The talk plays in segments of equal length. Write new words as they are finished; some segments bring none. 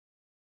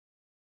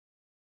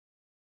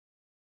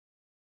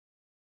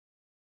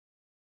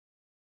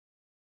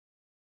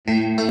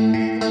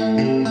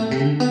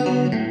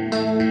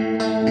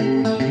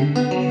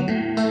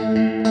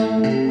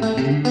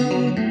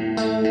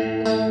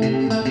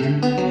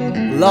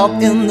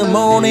Love in the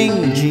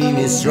morning,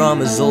 Jimmy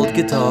strums his old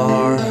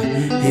guitar.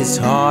 His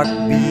heart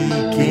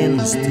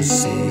begins to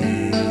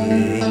sing.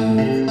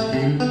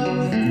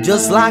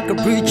 Just like a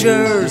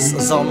preacher's,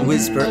 a song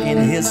whisper in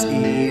his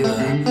ear.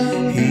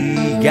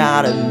 He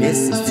got a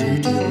message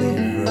to deliver.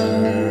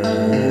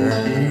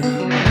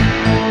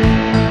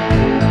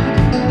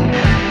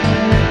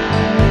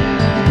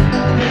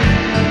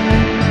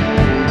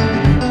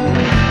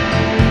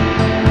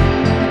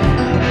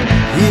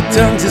 He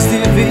turns his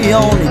TV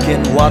on, he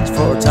can watch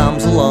 4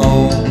 times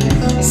alone.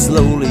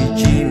 Slowly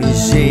Jimmy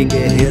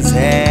shaking his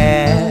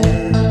head.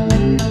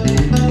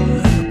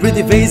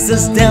 Pretty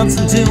faces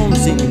dancing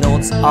tunes, singing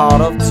notes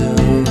out of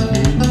tune.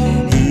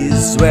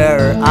 He's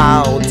swear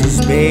out to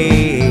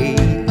space.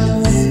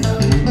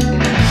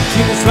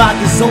 Jimmy's rock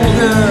is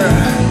older,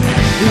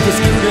 he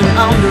just couldn't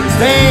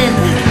understand.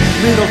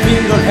 Middle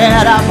finger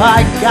head up,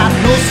 I got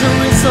no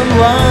reason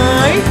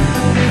why.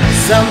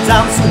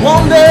 Sometimes you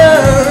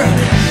wonder,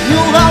 you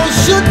how it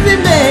should be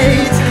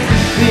made.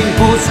 Being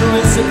poster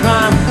is a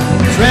crime,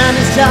 trend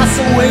is just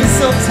a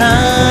waste of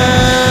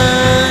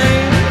time.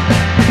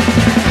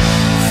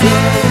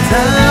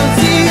 Sometimes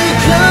you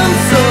jump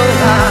so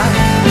high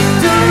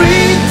to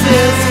reach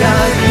the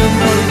sky, you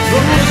know the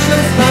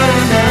ocean's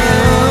burning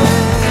down.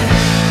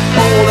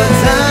 All the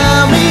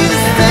time he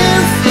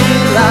stands in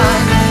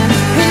line,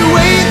 he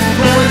waits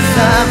for his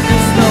time.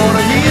 It's not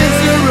an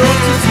easy road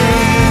to take.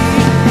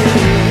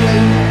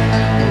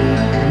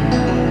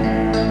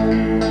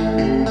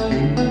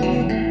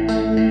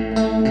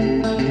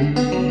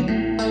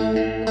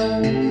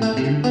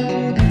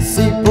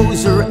 See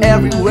poser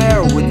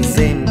everywhere with the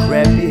same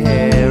crappy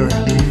hair.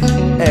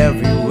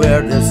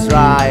 Everywhere they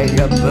strike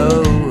a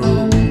pose.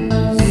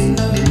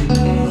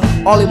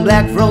 All in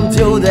black from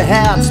toe to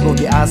head,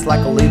 smoky eyes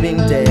like a living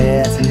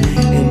dead.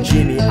 And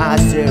Jimmy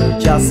eyes are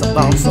just a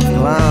bunch of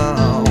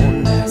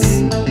clowns.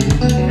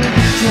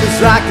 Jimmy's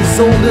rock is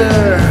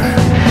older,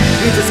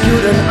 he just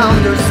couldn't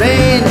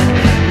understand.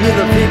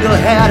 Middle finger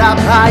head up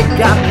high,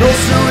 got no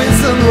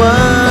reason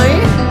why.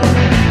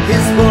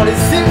 His body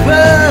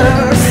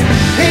shivers,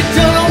 he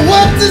don't know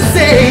what to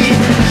say.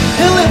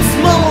 He lives,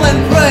 mumble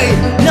and pray.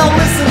 Now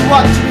listen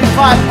what Jimmy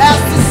 5 has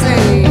to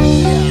say.